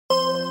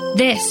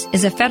This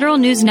is a Federal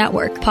News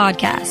Network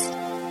podcast.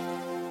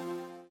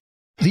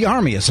 The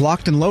Army is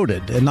locked and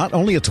loaded, and not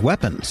only its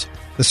weapons.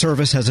 The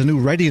service has a new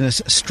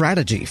readiness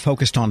strategy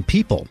focused on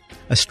people,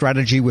 a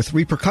strategy with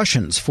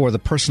repercussions for the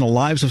personal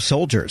lives of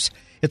soldiers.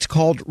 It's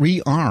called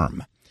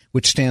REARM,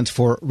 which stands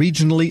for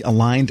Regionally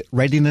Aligned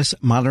Readiness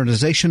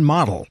Modernization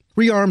Model.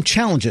 REARM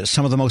challenges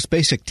some of the most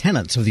basic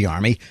tenets of the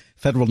Army.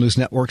 Federal News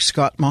Network's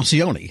Scott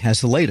Maucione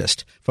has the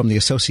latest from the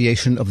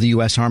Association of the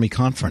U.S. Army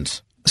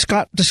Conference.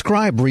 Scott,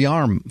 describe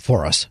REARM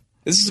for us.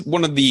 This is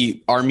one of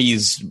the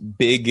Army's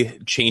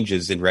big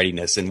changes in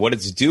readiness. And what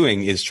it's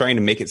doing is trying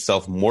to make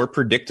itself more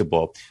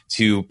predictable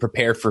to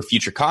prepare for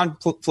future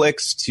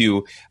conflicts,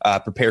 to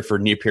prepare for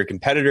near-peer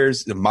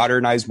competitors, to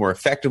modernize more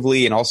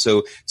effectively, and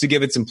also to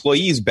give its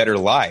employees better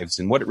lives.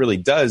 And what it really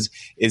does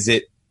is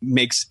it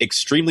makes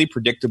extremely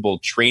predictable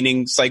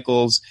training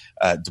cycles,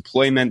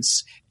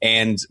 deployments,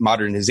 and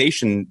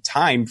modernization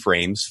time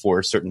frames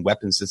for certain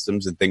weapon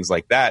systems and things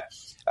like that.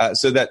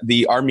 So that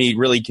the Army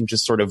really can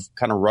just sort of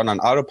kind of run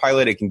on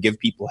autopilot. It can give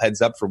people heads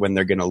up for when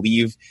they're going to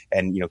leave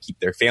and, keep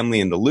their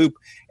family in the loop.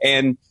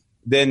 And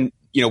then,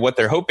 what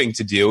they're hoping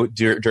to do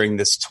during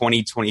this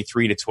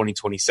 2023 to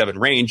 2027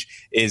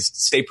 range is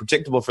stay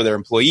predictable for their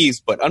employees,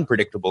 but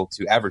unpredictable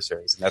to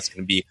adversaries. And that's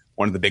going to be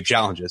one of the big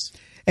challenges.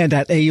 And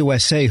at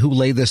AUSA, who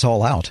laid this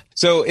all out?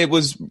 So it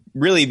was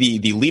really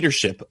the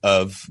leadership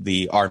of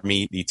the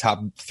Army, the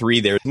top three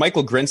there.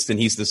 Michael Grinston,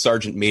 he's the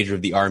Sergeant Major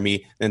of the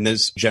Army. Then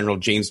there's General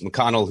James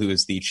McConnell, who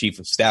is the Chief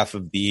of Staff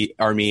of the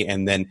Army.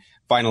 And then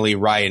finally,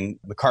 Ryan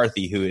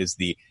McCarthy, who is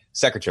the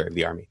Secretary of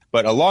the Army.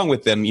 But along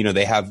with them,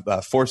 they have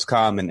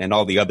FORSCOM and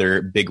all the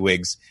other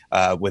bigwigs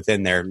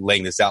within there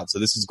laying this out. So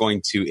this is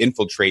going to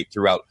infiltrate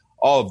throughout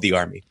all of the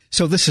Army.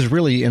 So this is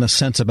really, in a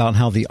sense, about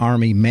how the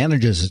Army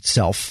manages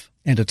itself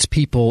and its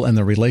people and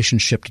the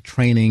relationship to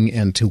training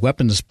and to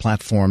weapons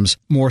platforms,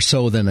 more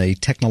so than a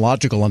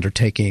technological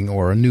undertaking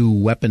or a new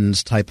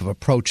weapons type of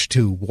approach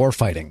to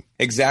warfighting.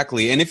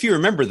 Exactly. And if you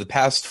remember the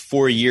past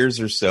 4 years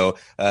or so,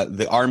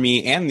 the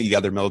Army and the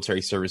other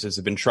military services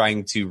have been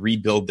trying to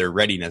rebuild their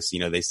readiness.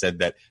 They said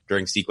that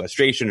during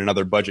sequestration and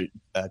other budget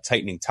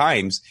tightening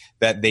times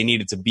that they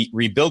needed to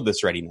rebuild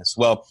this readiness.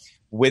 Well,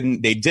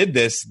 when they did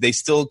this, they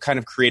still kind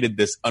of created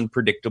this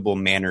unpredictable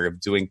manner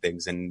of doing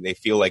things. And they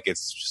feel like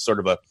it's just sort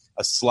of a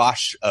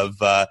slosh of,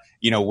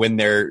 when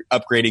they're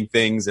upgrading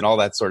things and all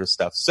that sort of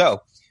stuff.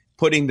 So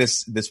putting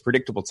this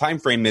predictable time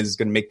frame is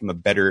going to make them a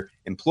better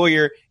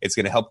employer. It's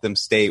going to help them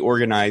stay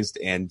organized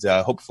and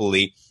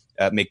hopefully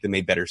make them a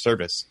better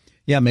service.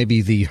 Yeah,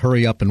 maybe the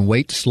hurry up and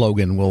wait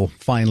slogan will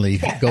finally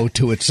go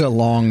to its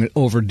long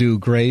overdue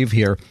grave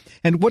here.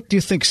 And what do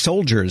you think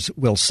soldiers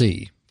will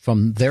see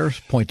from their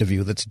point of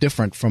view that's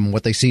different from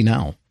what they see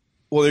now?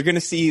 Well, they're going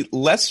to see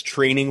less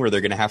training where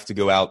they're going to have to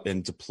go out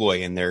and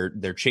deploy, and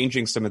they're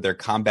changing some of their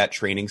combat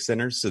training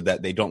centers so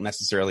that they don't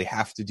necessarily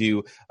have to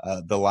do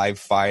the live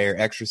fire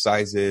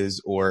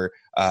exercises or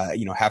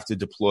have to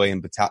deploy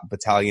in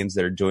battalions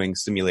that are doing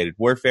simulated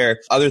warfare.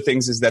 Other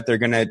things is that they're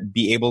going to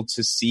be able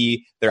to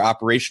see their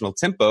operational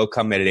tempo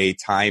come at a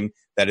time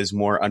that is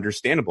more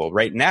understandable.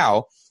 Right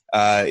now,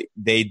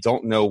 they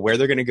don't know where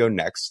they're going to go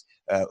next,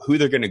 who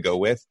they're going to go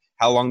with,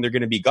 how long they're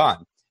going to be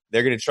gone.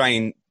 They're going to try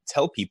and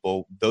tell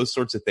people those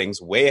sorts of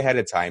things way ahead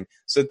of time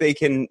so that they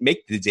can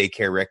make the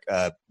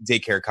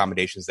daycare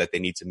accommodations that they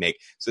need to make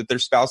so that their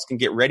spouse can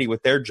get ready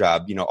with their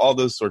job, all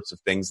those sorts of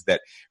things that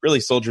really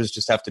soldiers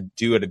just have to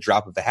do at a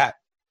drop of a hat.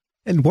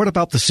 And what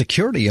about the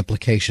security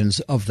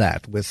implications of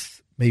that,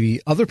 with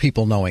maybe other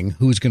people knowing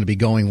who's going to be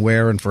going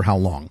where and for how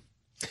long?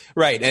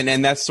 Right.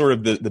 And that's sort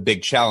of the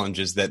big challenge,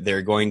 is that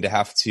they're going to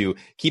have to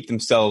keep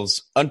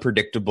themselves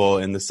unpredictable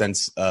in the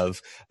sense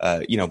of,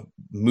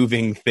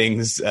 moving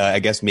things, I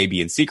guess, maybe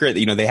in secret.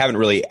 They haven't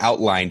really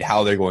outlined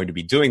how they're going to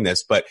be doing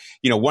this. But,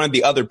 one of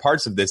the other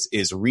parts of this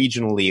is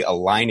regionally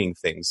aligning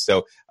things.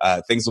 So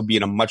things will be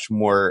in a much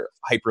more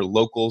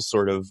hyper-local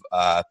sort of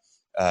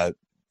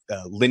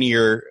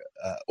linear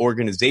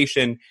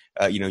organization.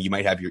 You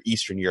might have your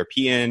Eastern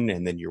European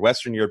and then your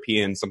Western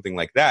European, something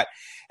like that.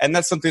 And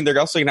that's something they're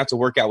also going to have to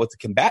work out with the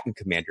combatant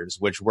commanders,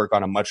 which work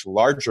on a much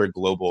larger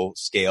global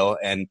scale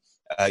and,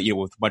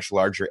 with much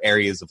larger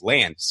areas of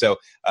land. So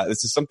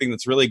this is something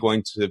that's really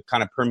going to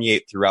kind of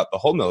permeate throughout the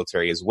whole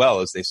military as well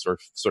as they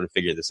sort of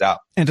figure this out.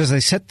 And as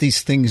they set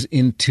these things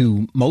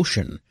into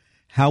motion,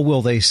 how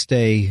will they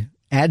stay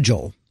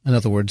agile? In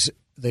other words,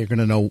 they're going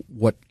to know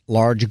what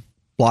large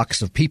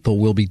blocks of people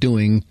will be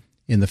doing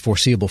in the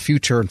foreseeable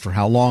future and for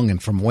how long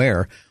and from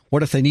where.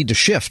 What if they need to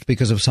shift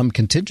because of some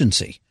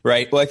contingency?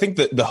 Right. Well, I think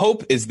that the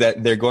hope is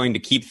that they're going to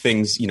keep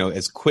things,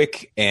 as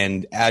quick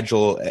and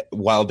agile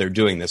while they're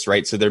doing this,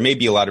 right? So there may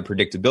be a lot of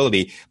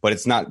predictability, but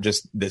it's not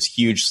just this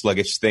huge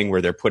sluggish thing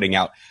where they're putting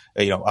out,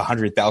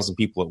 100,000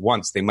 people at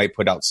once. They might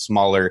put out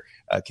smaller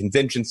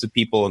contingents of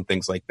people and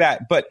things like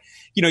that. But,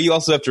 you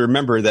also have to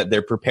remember that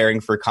they're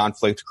preparing for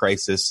conflict,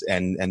 crisis,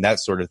 and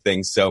that sort of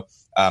thing. So,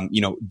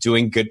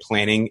 doing good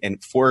planning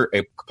and for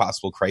a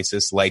possible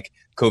crisis like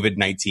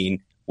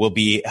COVID-19 will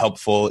be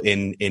helpful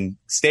in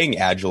staying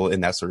agile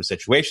in that sort of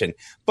situation.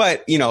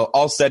 But,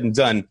 all said and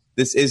done,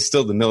 this is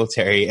still the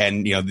military,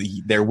 and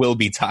there will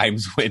be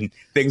times when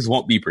things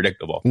won't be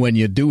predictable. When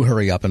you do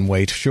hurry up and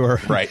wait, sure.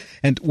 Right.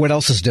 And what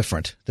else is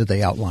different did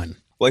they outline?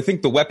 Well, I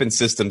think the weapon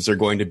systems are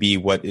going to be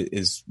what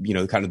is,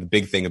 kind of the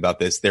big thing about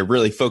this. They're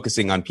really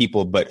focusing on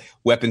people, but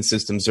weapon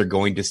systems are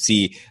going to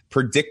see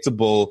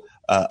predictable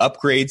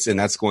upgrades, and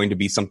that's going to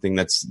be something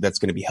that's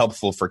going to be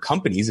helpful for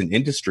companies and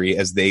industry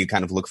as they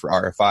kind of look for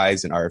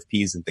RFIs and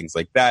RFPs and things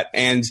like that.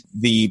 And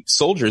the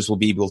soldiers will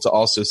be able to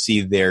also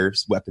see their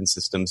weapon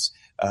systems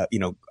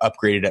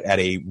upgraded at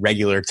a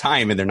regular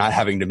time, and they're not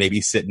having to maybe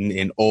sit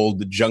in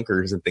old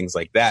junkers and things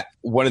like that.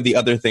 One of the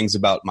other things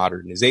about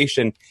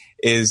modernization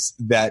is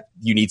that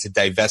you need to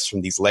divest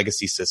from these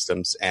legacy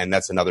systems, and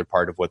that's another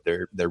part of what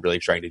they're really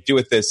trying to do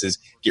with this is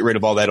get rid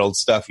of all that old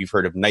stuff. You've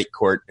heard of Night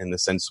Court in the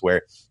sense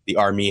where the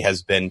Army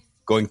has been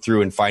going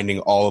through and finding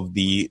all of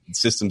the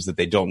systems that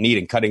they don't need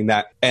and cutting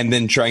that, and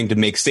then trying to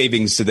make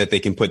savings so that they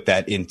can put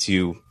that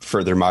into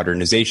further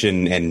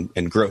modernization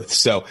and growth.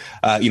 So,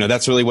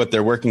 that's really what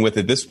they're working with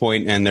at this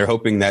point, and they're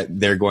hoping that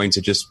they're going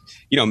to just,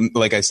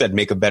 like I said,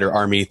 make a better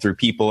Army through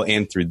people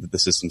and through the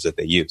systems that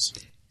they use.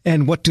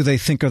 And what do they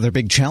think are their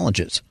big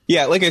challenges?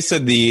 Yeah, like I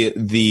said,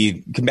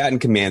 the combatant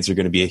commands are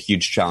going to be a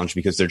huge challenge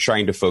because they're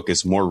trying to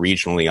focus more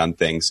regionally on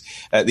things.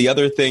 The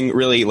other thing,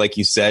 really, like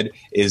you said,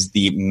 is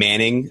the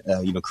manning,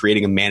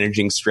 creating a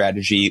managing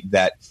strategy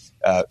that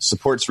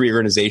supports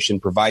reorganization,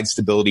 provides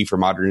stability for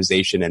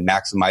modernization, and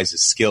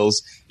maximizes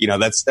skills.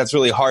 That's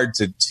really hard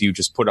to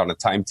just put on a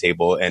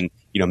timetable and,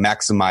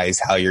 maximize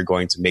how you're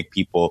going to make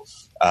people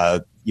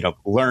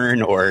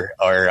learn or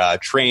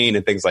train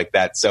and things like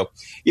that. So,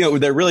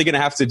 they're really going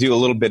to have to do a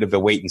little bit of a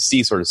wait and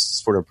see sort of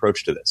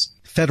approach to this.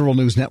 Federal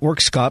News Network,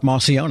 Scott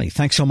Maucione,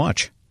 thanks so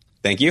much.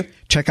 Thank you.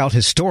 Check out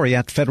his story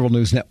at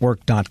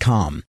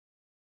federalnewsnetwork.com.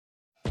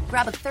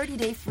 Grab a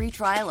 30-day free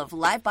trial of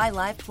Live by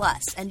Live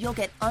Plus, and you'll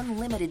get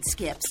unlimited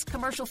skips,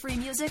 commercial-free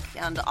music,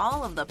 and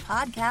all of the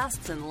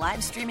podcasts and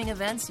live streaming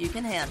events you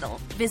can handle.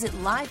 Visit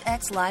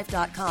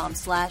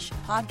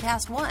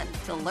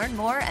livexlive.com/podcast1 to learn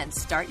more and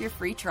start your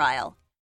free trial.